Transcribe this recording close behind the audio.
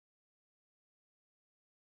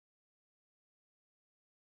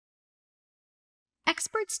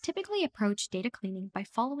Experts typically approach data cleaning by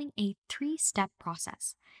following a three-step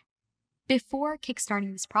process. Before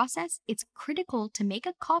kickstarting this process, it's critical to make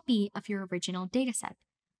a copy of your original dataset.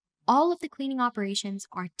 All of the cleaning operations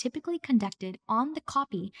are typically conducted on the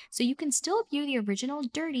copy, so you can still view the original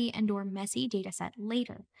dirty and/or messy dataset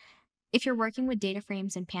later. If you're working with data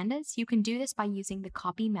frames and pandas, you can do this by using the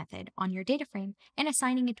copy method on your data frame and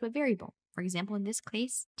assigning it to a variable, for example, in this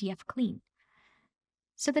case, dfClean.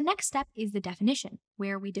 So the next step is the definition,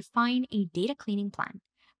 where we define a data cleaning plan.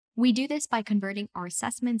 We do this by converting our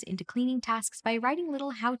assessments into cleaning tasks by writing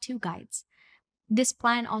little how-to guides. This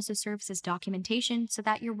plan also serves as documentation so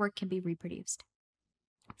that your work can be reproduced.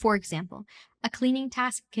 For example, a cleaning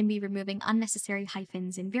task can be removing unnecessary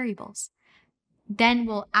hyphens in variables. Then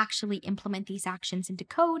we'll actually implement these actions into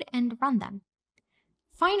code and run them.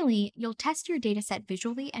 Finally, you'll test your dataset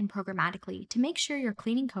visually and programmatically to make sure your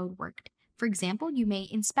cleaning code worked. For example, you may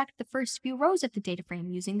inspect the first few rows of the data frame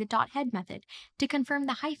using the .head method to confirm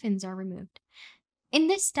the hyphens are removed. In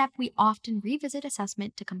this step, we often revisit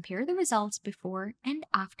assessment to compare the results before and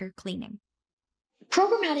after cleaning.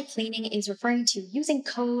 Programmatic cleaning is referring to using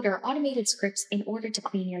code or automated scripts in order to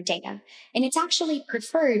clean your data, and it's actually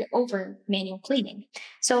preferred over manual cleaning.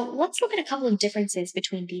 So let's look at a couple of differences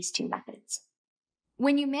between these two methods.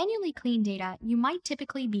 When you manually clean data, you might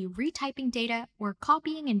typically be retyping data or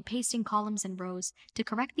copying and pasting columns and rows to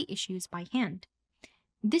correct the issues by hand.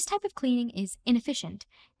 This type of cleaning is inefficient,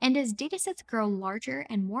 and as datasets grow larger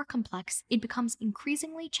and more complex, it becomes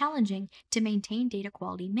increasingly challenging to maintain data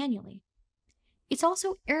quality manually. It's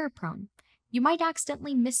also error-prone. You might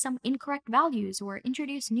accidentally miss some incorrect values or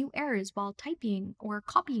introduce new errors while typing or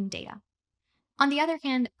copying data. On the other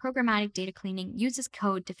hand, programmatic data cleaning uses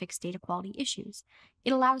code to fix data quality issues.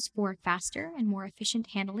 It allows for faster and more efficient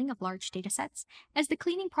handling of large datasets, as the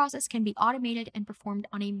cleaning process can be automated and performed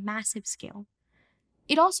on a massive scale.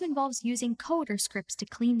 It also involves using code or scripts to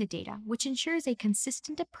clean the data, which ensures a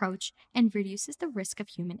consistent approach and reduces the risk of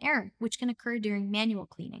human error, which can occur during manual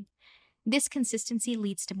cleaning. This consistency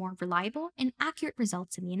leads to more reliable and accurate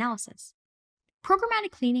results in the analysis.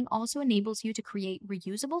 Programmatic cleaning also enables you to create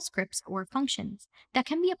reusable scripts or functions that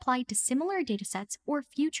can be applied to similar datasets or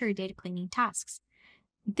future data cleaning tasks.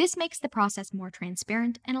 This makes the process more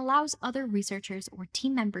transparent and allows other researchers or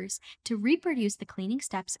team members to reproduce the cleaning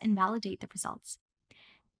steps and validate the results.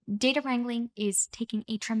 Data wrangling is taking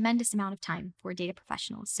a tremendous amount of time for data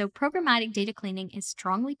professionals, so programmatic data cleaning is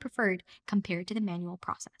strongly preferred compared to the manual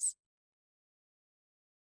process.